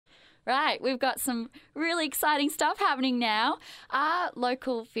Right, we've got some really exciting stuff happening now. Our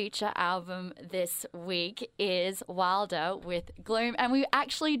local feature album this week is Wilder with Gloom, and we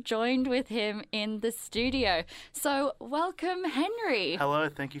actually joined with him in the studio. So welcome, Henry. Hello,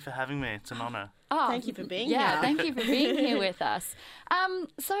 thank you for having me. It's an honour. Oh, Thank you for being here. Yeah, thank you for being here with us.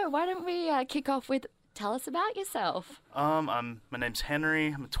 So why don't we kick off with tell us about yourself. My name's Henry.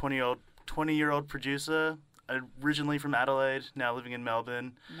 I'm a 20-year-old producer. Originally from Adelaide, now living in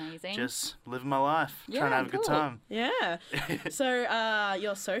Melbourne. Amazing. Just living my life, Yeah, trying to have a good cool. time. Yeah. So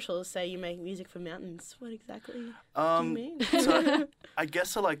your socials say you make music for mountains. What exactly do you mean? So I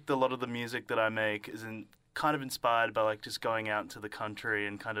guess a lot of the music that I make is kind of inspired by just going out into the country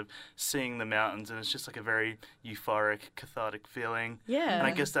and kind of seeing the mountains, and it's just a very euphoric, cathartic feeling. Yeah. And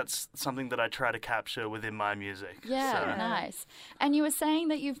I guess that's something that I try to capture within my music. Yeah, So, nice. And you were saying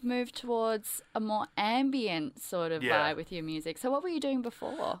that you've moved towards a more ambient sort of Yeah. vibe with your music. So what were you doing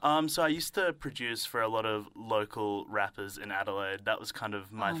before? So I used to produce for a lot of local rappers in Adelaide. That was kind of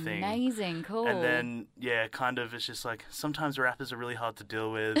my thing. Amazing, cool. And then, it's just sometimes rappers are really hard to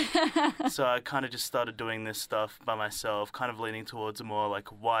deal with. So I kind of just started doing this stuff by myself, kind of leaning towards a more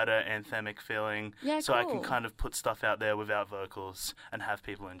wider anthemic feeling. Yeah, so I cool. can kind of put stuff out there without vocals and have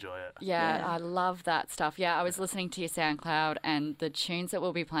people enjoy it. Yeah, Yeah. I love that stuff. Yeah, I was listening to your SoundCloud and the tunes that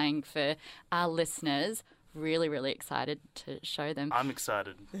we'll be playing for our listeners. Really, really excited to show them. I'm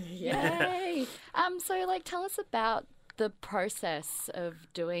excited. Yay! So tell us about the process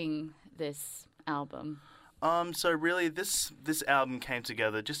of doing this album. So really, this album came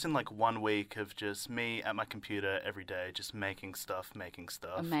together just in 1 week of just me at my computer every day, just making stuff.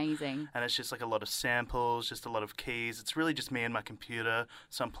 Amazing. And it's just a lot of samples, just a lot of keys. It's really just me and my computer.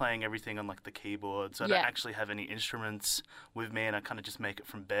 So I'm playing everything on the keyboard. So I Yeah. don't actually have any instruments with me, and I kind of just make it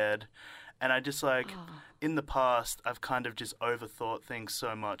from bed. And I just in the past, I've kind of just overthought things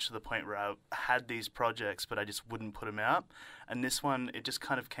so much to the point where I had these projects, but I just wouldn't put them out. And this one, it just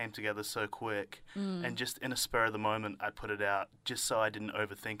kind of came together so quick. And just in a spur of the moment, I put it out just so I didn't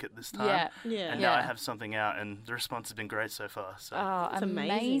overthink it this time. Yeah. Yeah. And now I have something out, and the response has been great so far. So. Oh, It's amazing.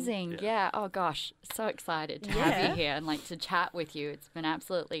 amazing. Yeah. Oh, gosh. So excited to Yeah. have you here and to chat with you. It's been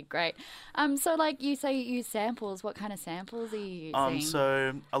absolutely great. So you say you use samples. What kind of samples are you using?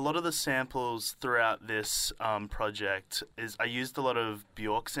 So a lot of the samples throughout this project is I used a lot of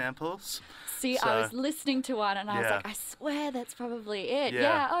Bjork samples. See, I was listening to one and I was Yeah. like, I swear that's probably it. Yeah.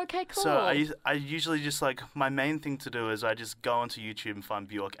 Yeah, okay, cool. So I usually just my main thing to do is I just go onto YouTube and find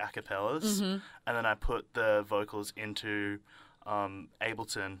Bjork acapellas, and then I put the vocals into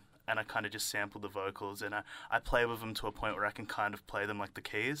Ableton, and I kind of just sample the vocals, and I play with them to a point where I can kind of play them like the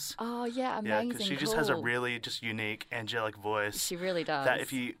keys. Oh, yeah, Yeah, amazing. because she just has a cool. really just unique angelic voice. She really does. That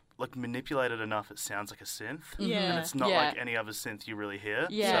if you manipulate it enough, it sounds like a synth. Yeah. And it's not Yeah. like any other synth you really hear.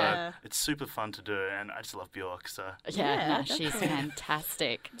 Yeah. So it's super fun to do, and I just love Bjork. So Yeah, Yeah, no, she's definitely.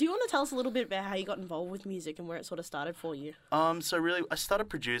 fantastic. Do you want to tell us a little bit about how you got involved with music and where it sort of started for you? So really, I started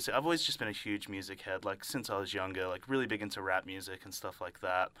producing. I've always just been a huge music head, since I was younger, really big into rap music and stuff like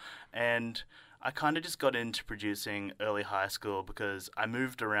that. And I kind of just got into producing early high school because I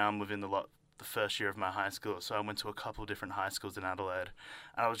moved around within the first year of my high school. So I went to a couple different high schools in Adelaide,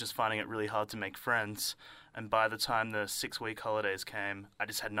 and I was just finding it really hard to make friends. And by the time the 6-week holidays came, I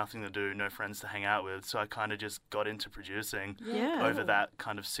just had nothing to do, no friends to hang out with. So I kind of just got into producing Yeah. over that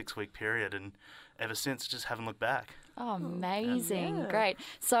kind of 6-week period, and ever since, just haven't looked back. Oh, amazing. Yeah. Great.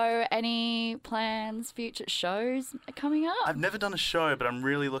 So any plans, future shows coming up? I've never done a show, but I'm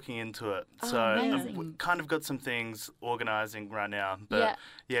really looking into it. Oh, So I've amazing. kind of got some things organising right now. But Yeah.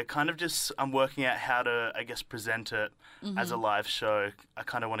 yeah, kind of just I'm working out how to, I guess, present it as a Mm-hmm. live show. I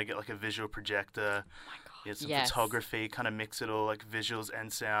kind of want to get a visual projector. Some Yes. photography, kind of mix it all, visuals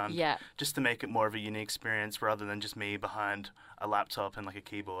and sound. Yeah. Just to make it more of a unique experience rather than just me behind a laptop and a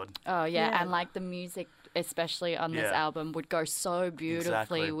keyboard. Oh, yeah. Yeah. And the music, especially on this Yeah. album, would go so beautifully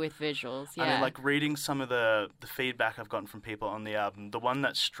Exactly. with visuals. Yeah. I mean, reading some of the feedback I've gotten from people on the album, the one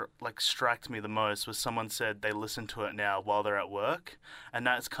that struck me the most was someone said they listen to it now while they're at work, and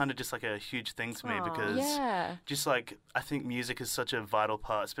that's kind of just a huge thing to me Aw. because yeah. just I think music is such a vital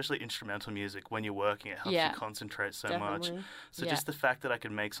part, especially instrumental music. When you're working, it helps Yeah. you concentrate so Definitely. much. So Yeah. just the fact that I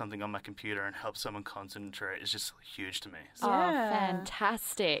can make something on my computer and help someone concentrate is just huge to me. So, Oh, Yeah.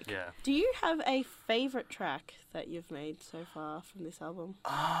 fantastic. yeah. Do you have a favourite track that you've made so far from this album?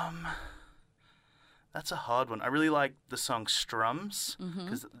 That's a hard one. I really like the song Strums Mm-hmm.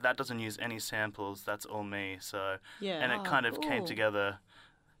 because that doesn't use any samples. That's all me. So Yeah. and it Oh, kind of came cool. together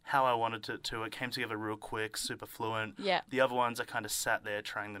how I wanted it to. It came together real quick, super fluent. Yeah. The other ones I kind of sat there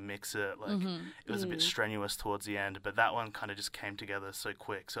trying to mix it. Like it was a bit strenuous towards the end, but that one kind of just came together so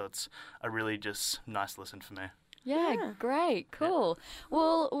quick. So it's a really just nice listen for me. Yeah, great, cool.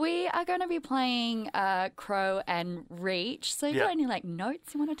 Well, we are going to be playing Crow and Reach. So you got any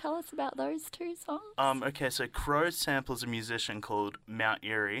notes you want to tell us about those two songs? Okay, so Crow samples a musician called Mount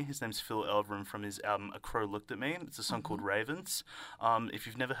Eerie. His name's Phil Elverum from his album A Crow Looked at Me. It's a song called Ravens. If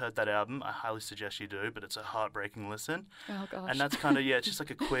you've never heard that album, I highly suggest you do, but it's a heartbreaking listen. Oh, gosh. And that's kind of, it's just like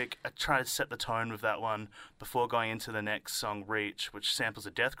a quick, I try to set the tone with that one before going into the next song, Reach, which samples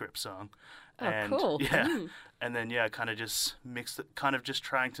a Death Grip song. Oh, cool. Yeah. And then, kind of just mixed it, kind of just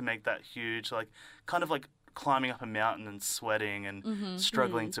trying to make that huge, kind of like climbing up a mountain and sweating and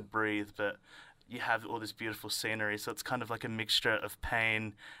struggling to breathe, but you have all this beautiful scenery. So it's kind of like a mixture of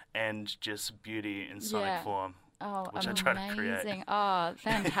pain and just beauty in sonic form, which I try to create. Oh,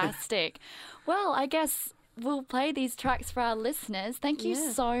 fantastic. Well, I guess we'll play these tracks for our listeners. Thank you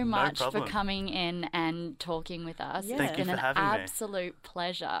so much for coming in and talking with us. Yeah. Thank you for having me. me. It's been an absolute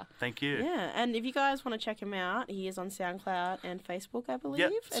pleasure. Thank you. Yeah, and if you guys want to check him out, he is on SoundCloud and Facebook, I believe.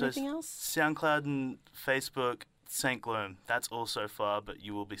 Yep. Anything else? SoundCloud and Facebook, St. Gloom. That's all so far, but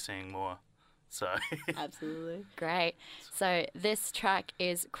you will be seeing more. So Absolutely. Great. So this track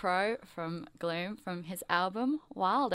is Crow from Gloom from his album Wild.